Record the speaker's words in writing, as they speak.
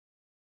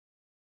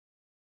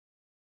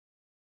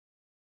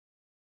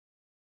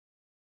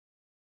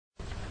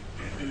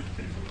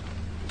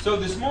So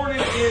this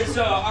morning is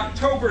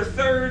October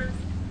 3rd,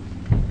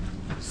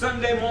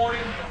 Sunday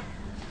morning.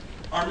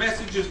 Our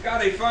message has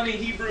got a funny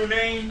Hebrew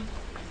name.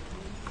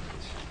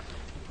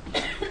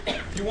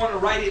 If you want to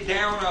write it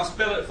down, I'll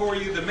spell it for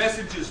you. The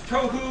message is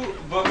Tohu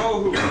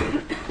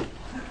Vavohu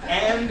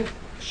and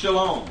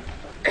Shalom.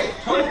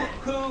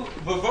 Tohu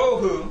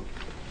Vavohu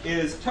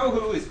is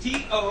Tohu is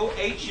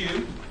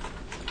T-O-H-U,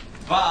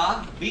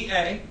 Va,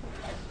 V-A,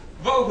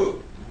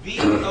 Vohu,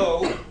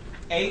 V-O-H-U.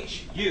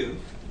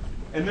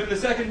 And then the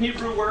second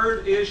Hebrew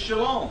word is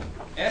Shalom,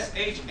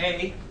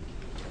 S-H-A-L-O-M.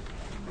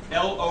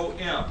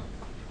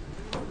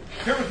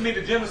 Turn with me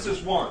to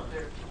Genesis 1.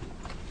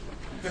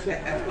 There's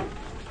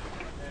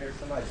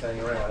somebody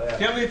standing around like that.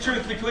 Tell me the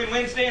truth, between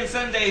Wednesday and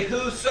Sunday,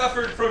 who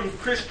suffered from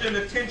Christian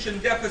attention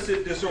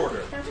deficit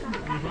disorder?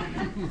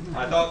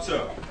 I thought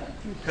so.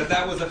 Because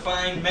that was a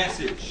fine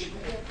message.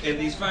 And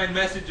these fine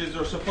messages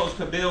are supposed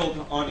to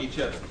build on each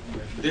other.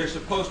 They're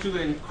supposed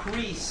to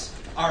increase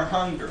our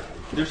hunger.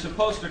 They're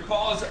supposed to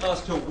cause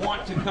us to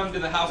want to come to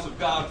the house of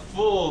God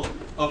full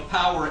of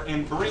power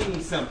and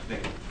bring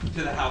something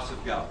to the house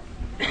of God.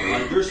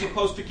 You're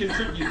supposed to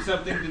contribute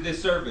something to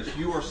this service.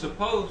 You are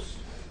supposed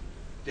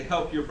to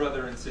help your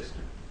brother and sister.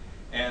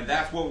 And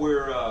that's what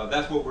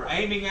we're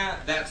aiming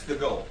at. That's the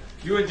goal.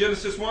 You in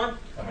Genesis 1?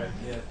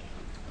 Yeah.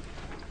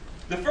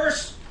 The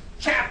first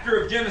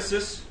chapter of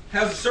Genesis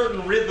has a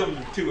certain rhythm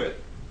to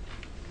it.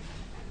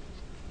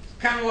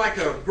 Kind of like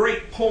a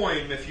great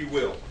poem, if you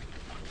will.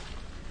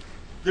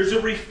 There's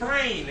a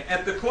refrain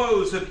at the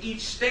close of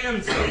each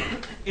stanza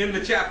in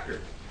the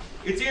chapter.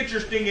 It's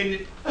interesting,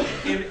 in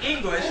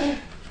English,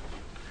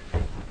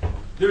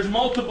 there's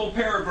multiple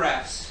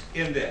paragraphs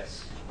in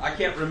this. I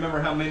can't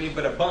remember how many,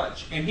 but a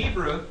bunch. In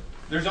Hebrew,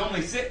 there's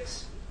only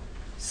 6.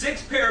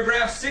 6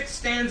 paragraphs, 6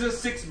 stanzas,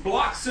 6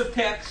 blocks of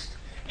text,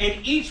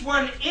 and each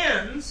one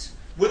ends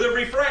with a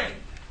refrain.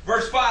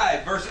 Verse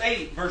 5, verse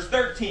 8, verse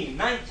 13,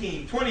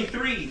 19,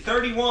 23,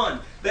 31.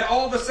 They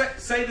all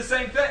say the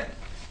same thing.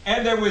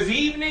 And there was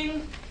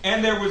evening,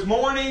 and there was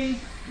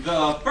morning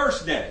the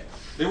first day.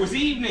 There was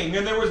evening,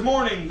 and there was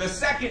morning the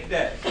second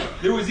day.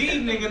 There was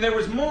evening, and there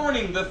was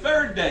morning the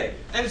third day.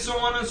 And so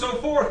on and so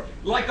forth.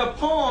 Like a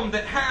poem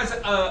that has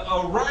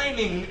a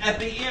rhyming at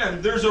the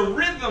end. There's a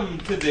rhythm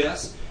to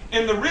this,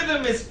 and the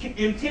rhythm is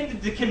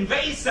intended to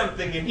convey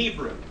something in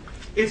Hebrew.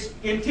 It's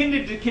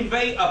intended to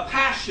convey a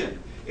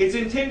passion. It's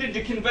intended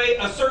to convey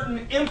a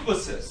certain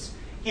emphasis.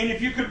 And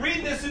if you could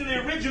read this in the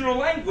original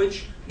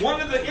language,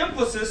 one of the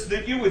emphasis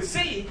that you would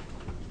see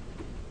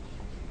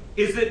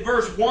is that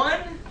verse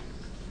 1,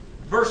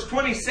 verse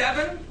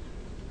 27,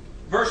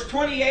 verse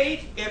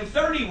 28, and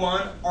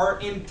 31 are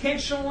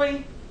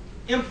intentionally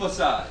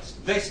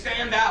emphasized. They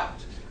stand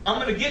out.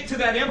 I'm going to get to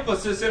that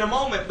emphasis in a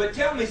moment, but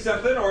tell me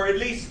something, or at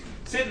least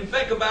sit and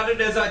think about it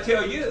as I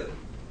tell you.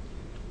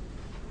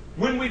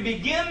 When we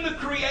begin the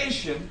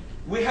creation,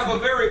 we have a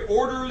very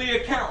orderly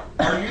account.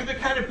 Are you the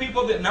kind of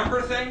people that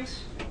number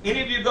things? Any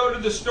of you go to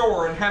the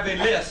store and have a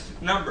list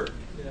numbered?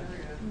 Yeah.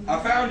 I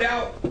found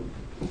out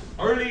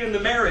early in the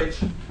marriage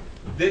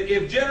that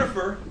if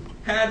Jennifer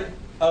had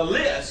a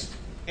list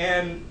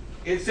and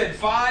it said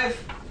 5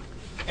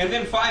 and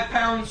then 5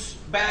 pounds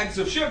bags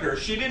of sugar,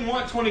 she didn't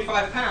want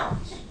 25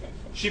 pounds.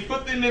 She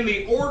put them in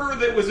the order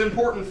that was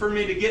important for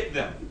me to get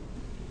them.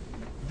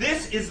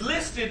 This is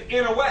listed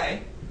in a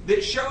way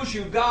that shows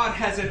you God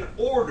has an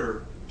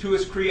order to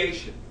His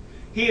creation.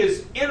 He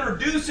is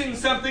introducing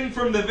something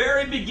from the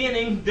very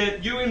beginning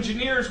that you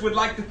engineers would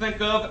like to think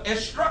of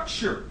as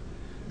structure.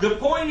 The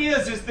point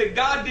is that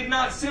God did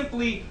not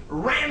simply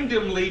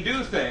randomly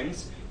do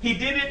things. He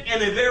did it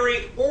in a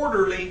very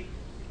orderly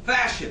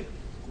fashion.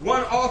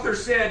 One author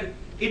said,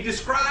 it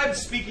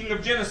describes, speaking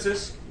of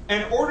Genesis,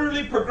 an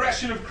orderly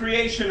progression of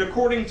creation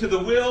according to the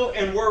will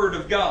and word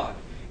of God.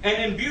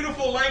 And in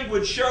beautiful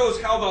language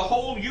shows how the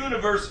whole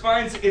universe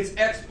finds its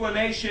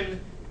explanation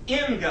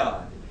in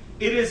God.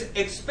 It is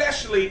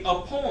especially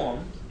a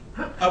poem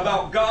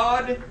about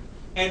God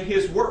and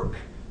His work.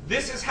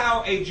 This is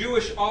how a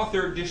Jewish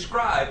author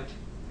described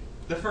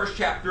the first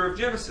chapter of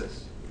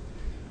Genesis.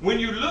 When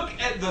you look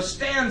at the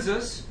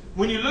stanzas,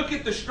 when you look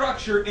at the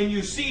structure and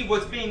you see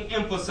what's being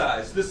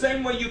emphasized, the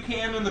same way you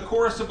can in the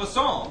chorus of a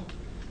song,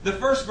 the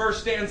first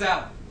verse stands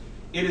out.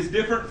 It is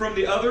different from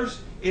the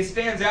others. It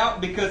stands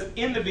out because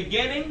in the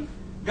beginning,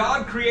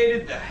 God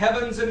created the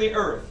heavens and the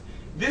earth.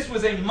 This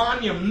was a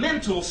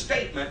monumental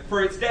statement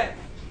for its day.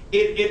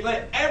 It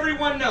let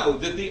everyone know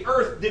that the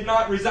earth did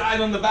not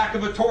reside on the back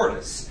of a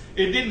tortoise.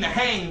 It didn't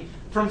hang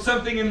from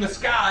something in the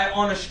sky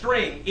on a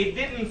string. It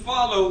didn't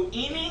follow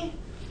any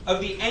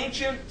of the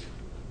ancient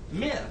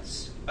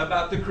myths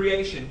about the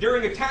creation.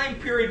 During a time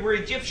period where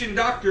Egyptian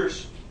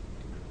doctors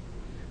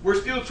were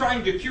still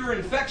trying to cure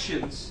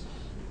infections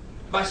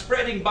by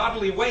spreading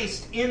bodily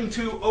waste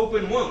into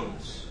open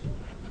wounds,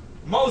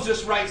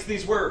 Moses writes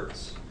these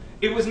words.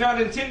 It was not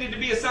intended to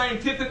be a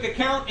scientific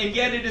account, and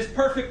yet it is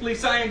perfectly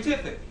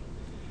scientific.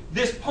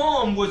 This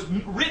poem was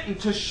written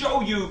to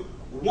show you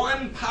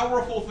one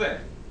powerful thing.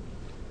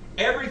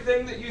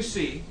 Everything that you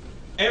see,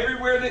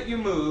 everywhere that you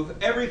move,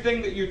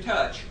 everything that you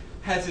touch,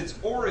 has its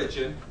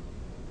origin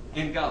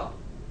in God.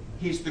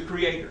 He's the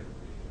Creator.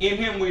 In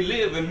Him we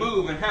live and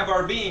move and have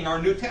our being,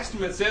 our New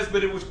Testament says,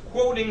 but it was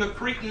quoting a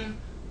Cretan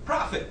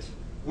prophet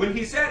when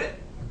he said it.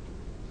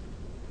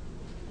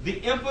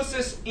 The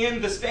emphasis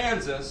in the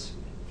stanzas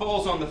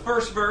falls on the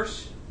first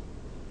verse,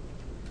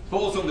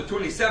 falls on the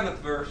 27th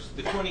verse,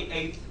 the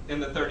 28th,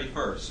 and the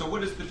 31st. So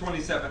what is the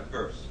 27th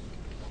verse?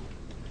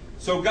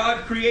 So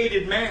God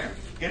created man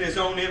in His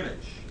own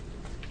image.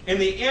 In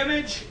the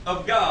image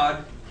of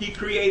God, He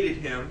created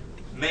him,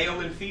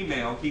 male and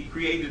female, He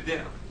created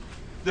them.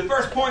 The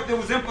first point that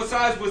was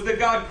emphasized was that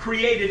God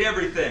created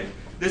everything.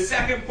 The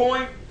second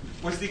point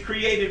was He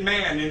created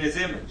man in His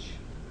image.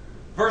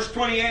 Verse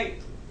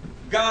 28,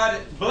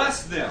 God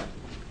blessed them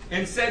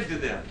and said to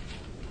them,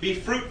 be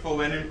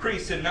fruitful and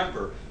increase in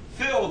number.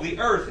 Fill the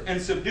earth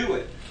and subdue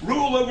it.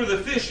 Rule over the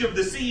fish of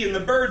the sea and the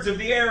birds of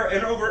the air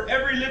and over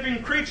every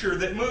living creature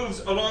that moves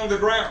along the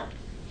ground.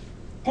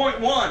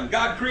 Point 1,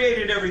 God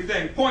created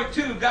everything. Point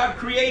 2, God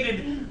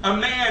created a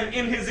man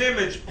in His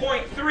image.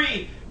 Point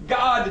 3,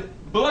 God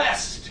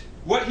blessed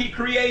what He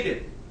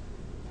created.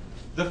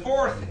 The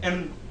fourth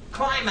and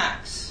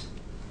climax,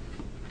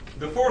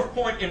 the fourth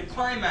point and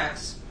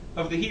climax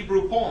of the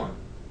Hebrew poem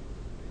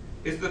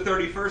is the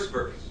 31st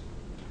verse.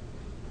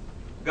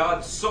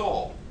 God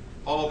saw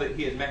all that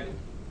He had made,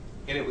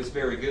 and it was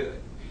very good.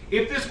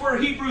 If this were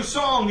a Hebrew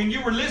song and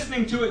you were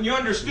listening to it and you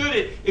understood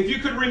it, if you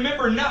could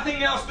remember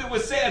nothing else that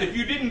was said, if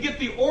you didn't get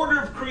the order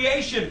of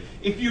creation,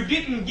 if you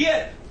didn't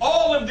get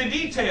all of the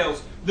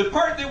details, the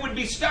part that would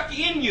be stuck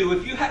in you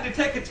if you had to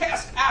take a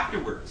test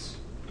afterwards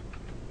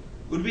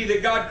would be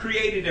that God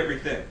created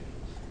everything.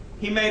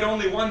 He made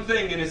only one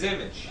thing in His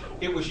image.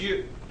 It was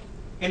you.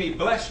 And He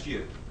blessed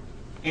you.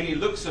 And He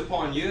looks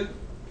upon you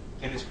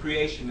and His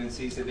creation and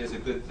sees it as a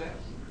good thing.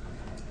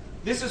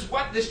 This is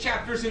what this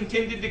chapter is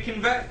intended to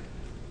convey.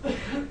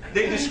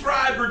 They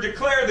describe or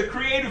declare the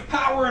creative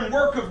power and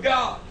work of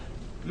God,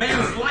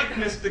 man's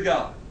likeness to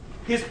God,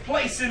 his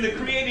place in the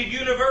created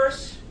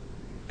universe,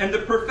 and the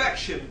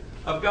perfection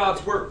of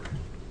God's work.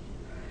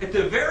 At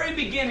the very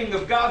beginning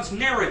of God's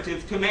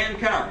narrative to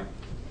mankind,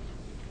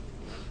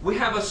 we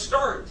have a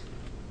start,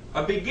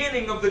 a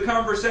beginning of the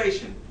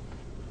conversation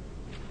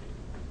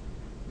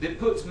that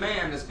puts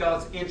man as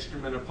God's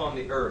instrument upon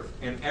the earth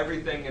and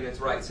everything in its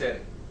right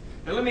setting.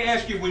 Now let me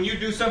ask you, when you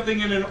do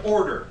something in an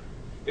order,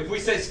 if we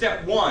say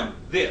step 1,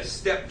 this,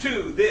 step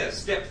 2, this,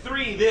 step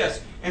 3,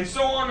 this, and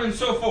so on and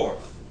so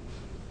forth,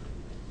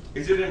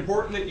 is it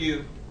important that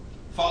you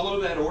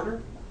follow that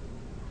order?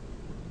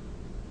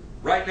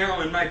 Right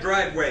now in my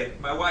driveway,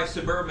 my wife's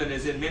Suburban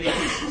is in many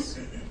pieces.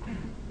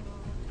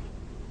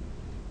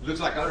 Looks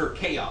like utter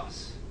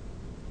chaos.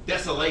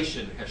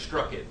 Desolation has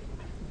struck it.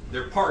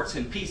 There are parts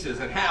and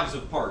pieces and halves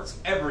of parts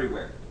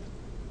everywhere.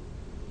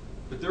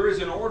 But there is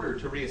an order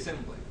to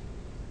reassembly.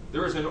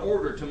 There is an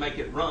order to make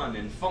it run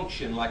and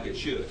function like it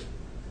should.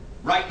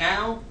 Right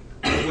now,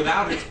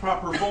 without its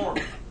proper form.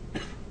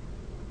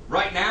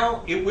 Right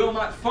now, it will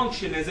not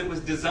function as it was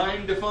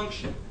designed to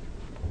function,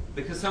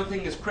 because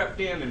something has crept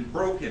in and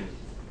broken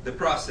the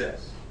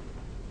process.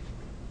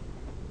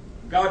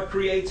 God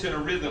creates in a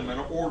rhythm, an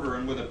order,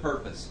 and with a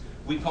purpose.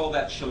 We call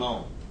that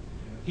shalom.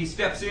 He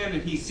steps in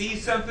and He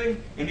sees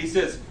something and He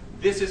says,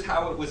 this is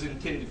how it was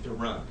intended to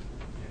run.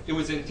 It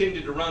was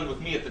intended to run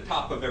with me at the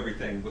top of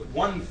everything, with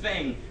one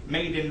thing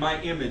made in my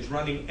image,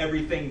 running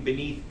everything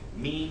beneath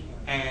me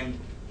and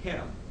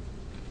Him.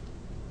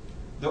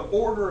 The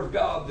order of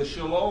God, the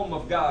shalom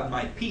of God,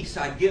 my peace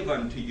I give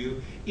unto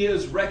you,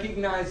 is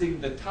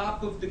recognizing the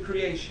top of the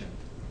creation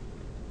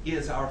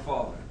is our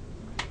Father.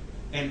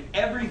 And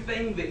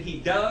everything that He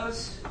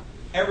does,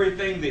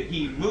 everything that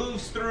He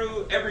moves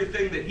through,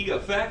 everything that He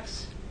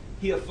affects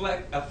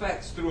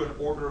through an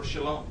order of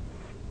shalom.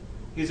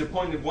 He's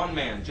appointed one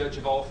man, judge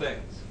of all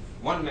things.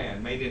 One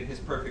man made in His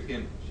perfect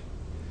image.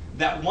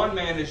 That one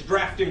man is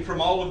drafting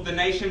from all of the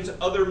nations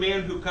other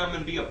men who come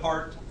and be a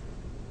part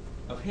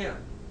of Him.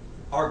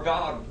 Our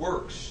God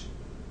works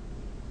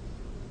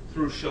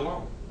through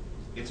shalom.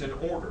 It's an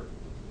order.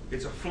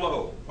 It's a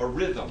flow, a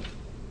rhythm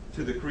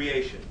to the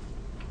creation.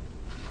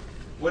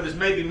 What is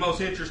maybe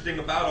most interesting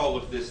about all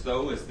of this,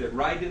 though, is that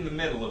right in the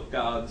middle of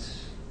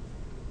God's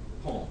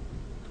poem,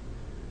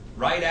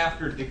 right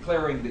after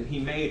declaring that He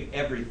made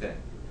everything,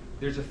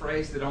 there's a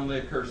phrase that only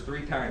occurs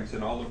 3 times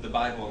in all of the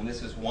Bible, and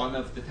this is one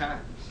of the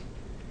times.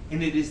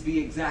 And it is the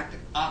exact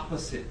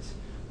opposite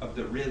of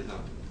the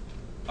rhythm,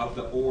 of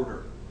the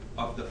order,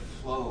 of the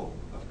flow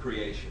of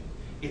creation.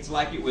 It's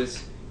like it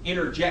was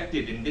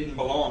interjected and didn't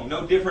belong.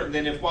 No different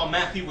than if while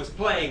Matthew was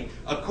playing,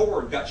 a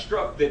chord got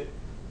struck that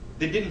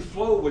didn't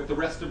flow with the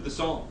rest of the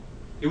song.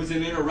 It was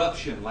an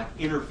interruption, like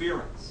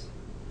interference.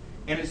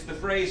 And it's the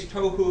phrase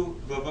tohu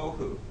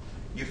vavohu.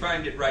 You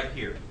find it right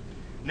here.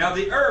 Now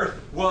the earth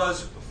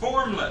was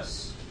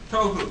formless,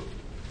 tohu,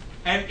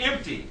 and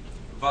empty,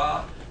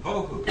 vavohu.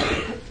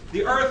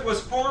 The earth was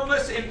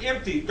formless and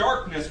empty.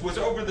 Darkness was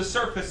over the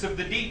surface of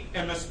the deep,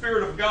 and the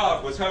Spirit of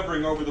God was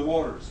hovering over the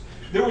waters.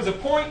 There was a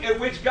point at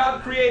which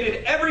God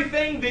created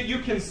everything that you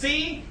can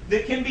see,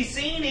 that can be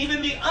seen,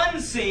 even the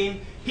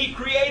unseen, He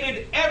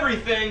created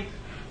everything.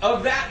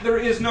 Of that there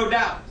is no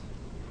doubt.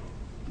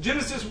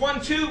 Genesis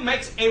 1:2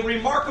 makes a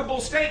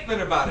remarkable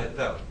statement about it,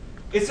 though.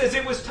 It says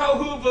it was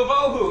tohu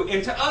vavohu,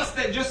 and to us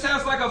that just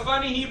sounds like a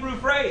funny Hebrew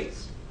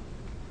phrase.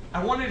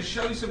 I wanted to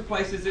show you some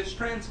places it's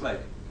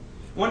translated.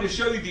 I wanted to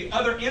show you the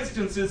other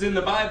instances in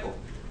the Bible.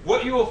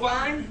 What you will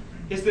find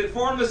is that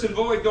formless and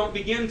void don't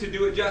begin to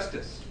do it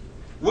justice.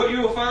 What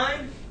you will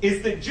find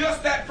is that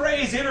just that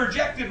phrase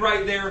interjected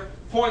right there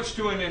points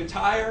to an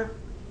entire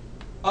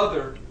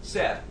other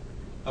set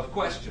of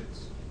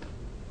questions.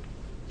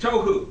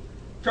 Tohu.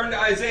 Turn to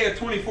Isaiah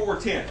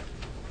 24:10.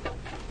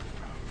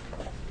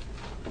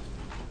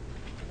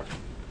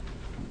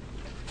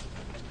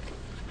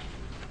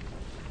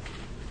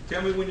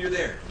 Tell me when you're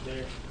there.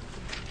 There.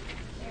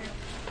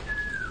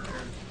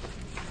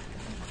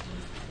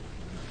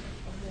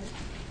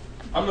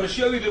 I'm going to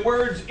show you the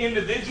words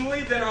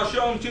individually, then I'll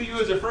show them to you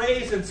as a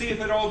phrase and see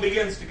if it all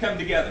begins to come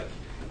together.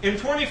 In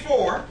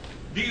 24,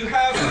 do you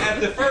have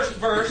at the first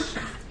verse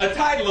a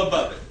title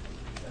above it?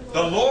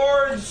 The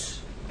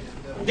Lord's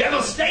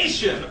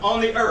devastation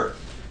on the earth.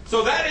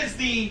 So that is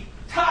the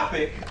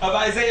topic of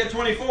Isaiah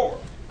 24.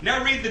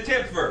 Now read the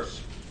 10th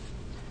verse.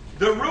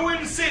 The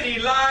ruined city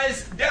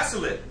lies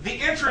desolate.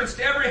 The entrance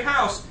to every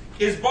house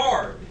is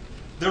barred.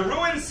 The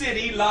ruined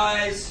city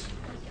lies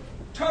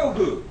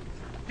tohu,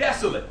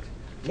 desolate.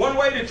 One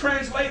way to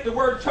translate the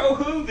word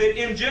tohu that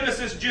in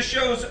Genesis just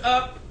shows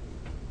up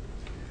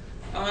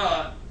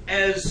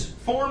as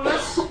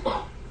formless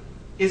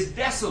is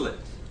desolate.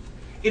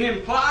 It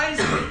implies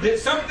that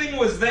something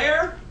was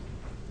there,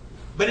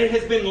 but it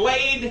has been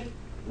laid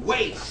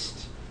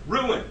waste,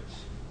 ruined.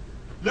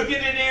 Look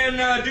at it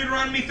in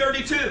Deuteronomy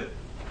 32.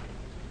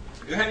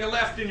 You hang a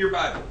left in your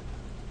Bible.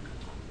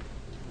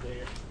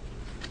 There.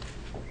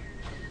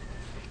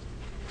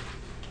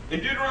 In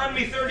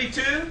Deuteronomy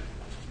 32,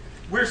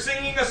 we're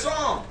singing a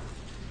song.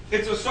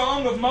 It's a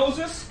song of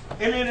Moses,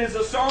 and it is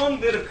a song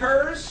that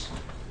occurs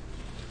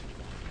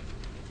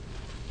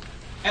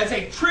as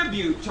a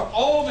tribute to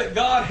all that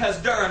God has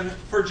done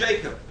for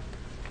Jacob.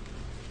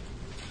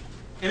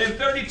 And in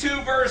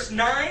 32 verse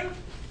 9,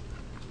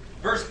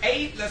 verse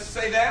 8, let's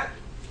say that.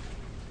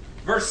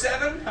 Verse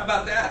 7, how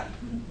about that?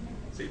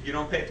 See, if you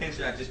don't pay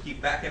attention, I just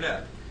keep backing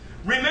up.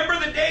 Remember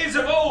the days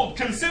of old.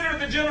 Consider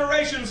the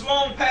generations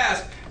long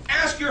past.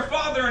 Ask your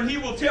father, and he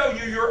will tell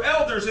you, your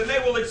elders, and they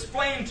will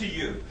explain to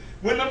you.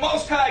 When the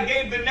Most High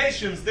gave the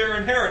nations their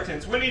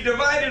inheritance, when he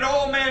divided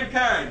all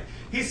mankind,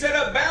 he set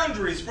up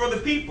boundaries for the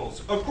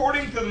peoples,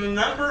 according to the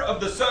number of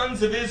the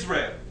sons of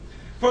Israel.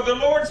 For the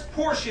Lord's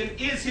portion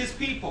is his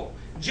people,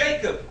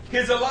 Jacob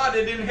his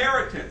allotted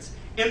inheritance.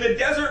 In the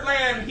desert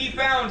land he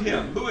found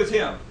him. Who is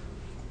him?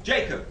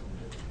 Jacob.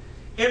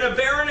 In a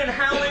barren and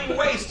howling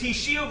waste he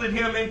shielded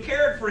him and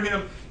cared for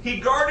him. He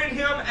guarded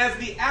him as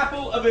the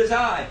apple of his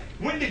eye.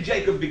 When did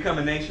Jacob become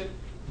a nation?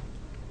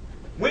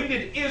 When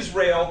did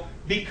Israel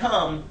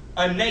become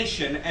a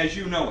nation as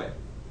you know it?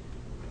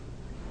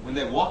 When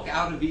they walked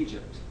out of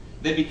Egypt.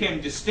 They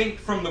became distinct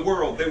from the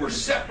world. They were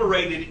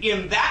separated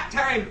in that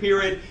time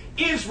period.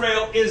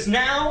 Israel is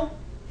now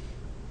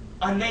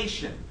a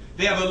nation.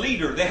 They have a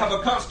leader. They have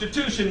a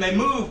constitution. They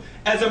move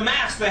as a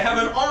mass. They have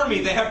an army.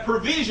 They have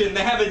provision.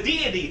 They have a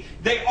deity.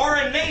 They are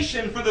a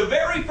nation for the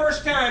very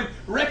first time,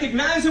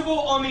 recognizable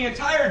on the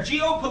entire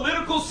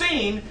geopolitical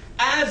scene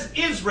as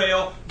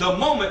Israel the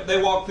moment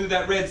they walk through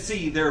that Red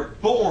Sea. They're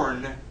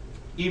born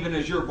even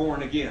as you're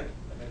born again.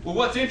 Well,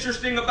 what's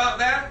interesting about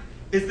that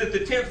is that the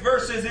 10th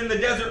verse is, in the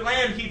desert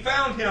land he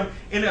found him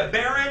in a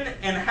barren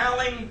and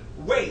howling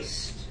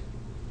waste.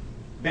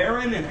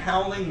 Barren and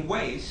howling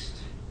waste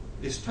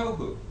is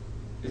tohu.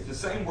 It's the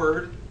same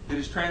word that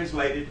is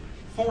translated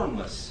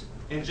formless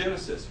in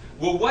Genesis.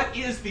 Well, what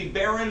is the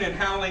barren and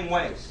howling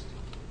waste?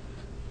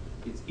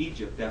 It's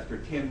Egypt after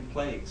 10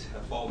 plagues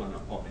have fallen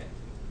upon it.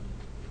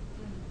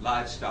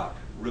 Livestock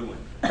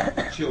ruined.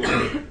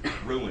 Children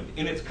ruined.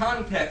 In its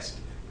context,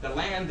 the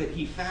land that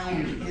he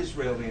found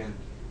Israel in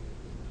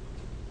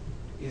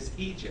is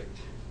Egypt.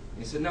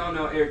 He said,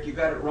 no, Eric, you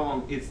got it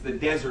wrong. It's the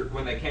desert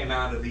when they came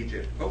out of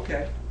Egypt.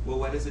 Okay, well,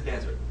 what is a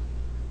desert?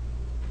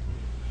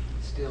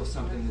 Still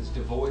something that's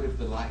devoid of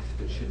the life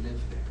that should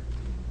live there.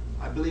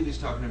 I believe he's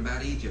talking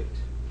about Egypt.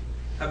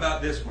 How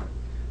about this one?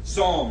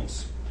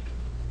 Psalms.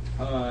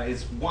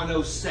 It's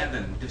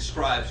 107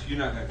 describes, you're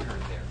not going to turn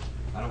there.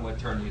 I don't want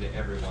to turn you to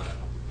every one of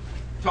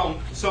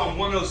them. Psalm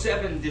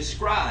 107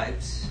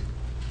 describes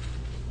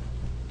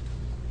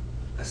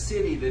a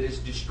city that is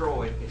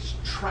destroyed as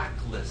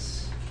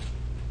trackless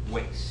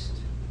waste.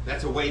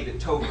 That's a way that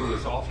tohu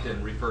is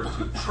often referred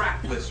to.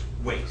 Trackless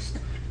waste.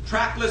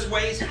 Trackless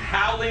waste,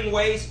 howling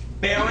waste,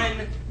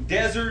 barren,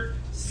 desert,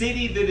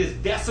 city that is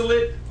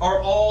desolate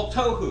are all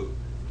tohu.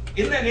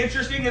 Isn't that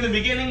interesting? In the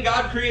beginning,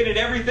 God created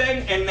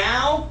everything, and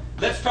now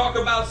let's talk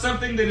about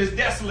something that is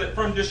desolate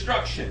from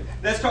destruction.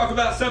 Let's talk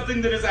about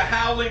something that is a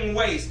howling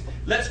waste.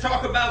 Let's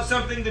talk about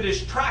something that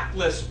is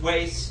trackless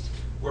waste,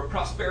 where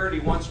prosperity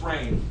once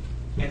reigned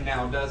and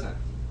now doesn't.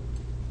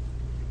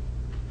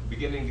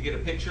 Beginning to get a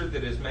picture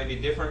that is maybe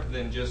different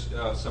than just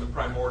some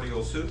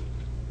primordial soup?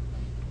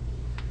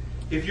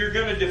 If you're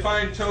going to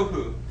define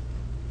tohu,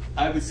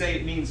 I would say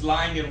it means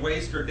lying in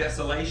waste or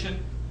desolation,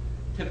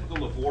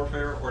 typical of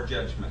warfare or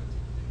judgment.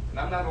 And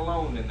I'm not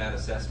alone in that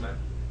assessment.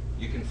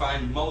 You can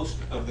find most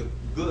of the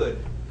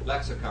good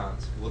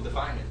lexicons will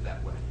define it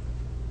that way.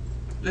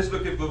 Let's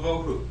look at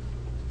vavohu.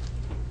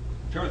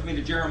 Turn with me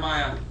to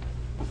Jeremiah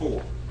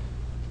 4.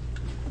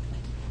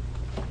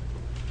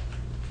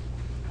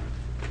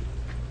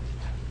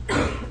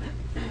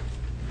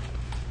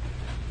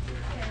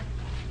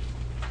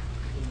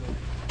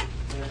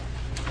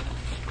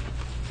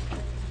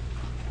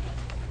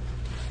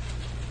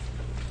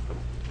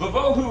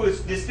 Vavohu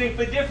is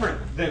distinctly different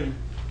than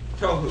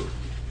tohu.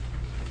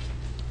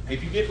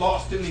 If you get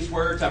lost in these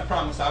words, I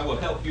promise I will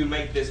help you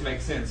make this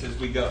make sense as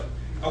we go.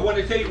 I want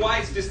to tell you why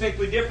it's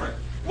distinctly different.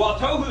 While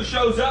tohu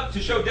shows up to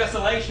show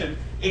desolation,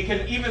 it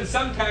can even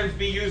sometimes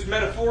be used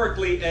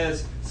metaphorically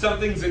as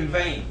something's in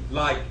vain.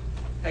 Like,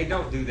 hey,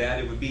 don't do that.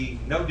 It would be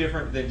no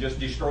different than just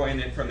destroying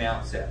it from the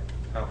outset.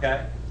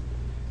 Okay?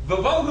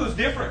 Vavohu's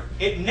different.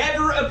 It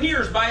never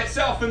appears by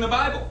itself in the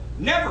Bible.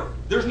 Never.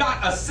 There's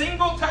not a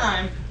single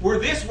time where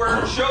this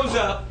word shows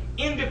up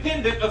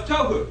independent of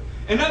tohu.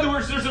 In other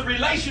words, there's a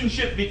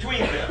relationship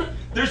between them.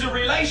 There's a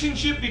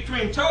relationship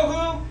between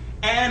tohu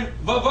and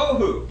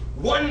vavohu.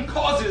 One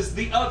causes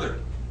the other.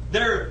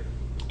 They're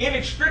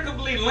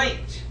inextricably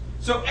linked.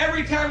 So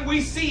every time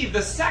we see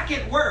the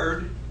second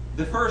word,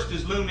 the first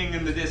is looming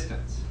in the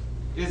distance.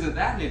 Isn't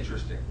that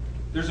interesting?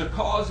 There's a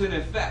cause and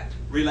effect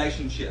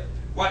relationship.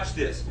 Watch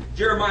this.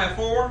 Jeremiah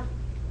 4.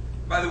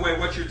 By the way,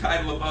 what's your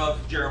title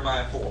above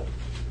Jeremiah 4?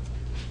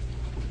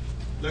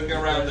 Looking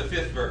around the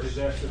 5th verse.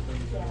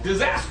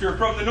 Disaster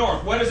from the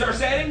north. What is our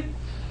setting?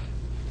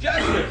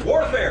 Judgment,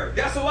 warfare,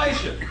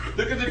 desolation.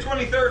 Look at the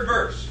 23rd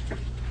verse.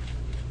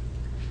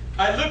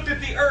 I looked at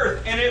the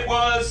earth and it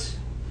was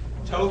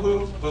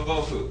tohu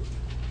vavohu.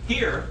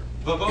 Here,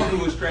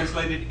 vavohu is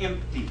translated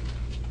empty.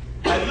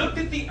 I looked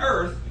at the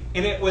earth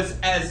and it was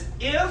as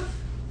if,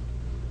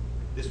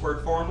 this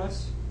word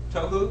formless,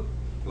 tohu,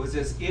 it was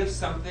as if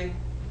something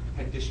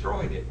had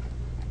destroyed it.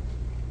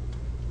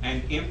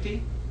 And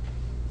empty,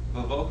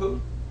 vavohu,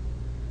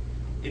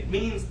 it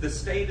means the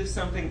state of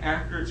something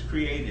after it's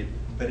created,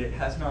 but it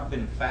has not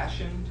been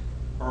fashioned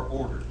or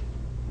ordered.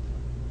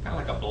 Kind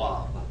of like a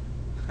blob.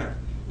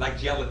 Like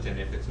gelatin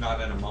if it's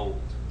not in a mold.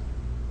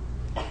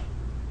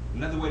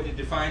 Another way to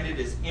define it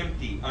is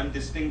empty,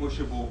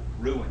 undistinguishable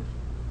ruin.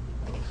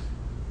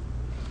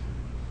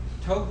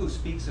 Tohu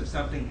speaks of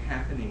something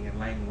happening and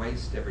laying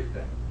waste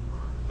everything.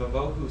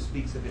 Vavohu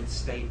speaks of its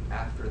state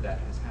after that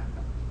has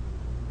happened.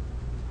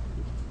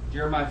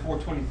 Jeremiah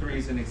 4:23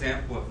 is an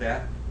example of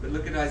that. But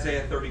look at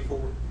Isaiah 34.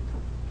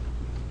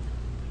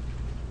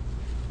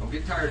 Don't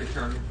get tired of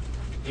turning.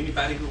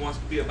 Anybody who wants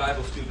to be a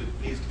Bible student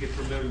needs to get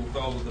familiar with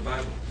all of the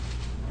Bible.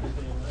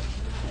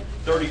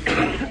 34.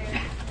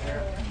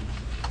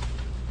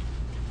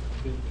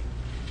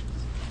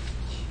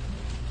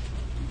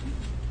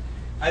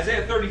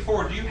 Isaiah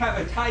 34, do you have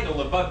a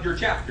title above your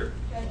chapter?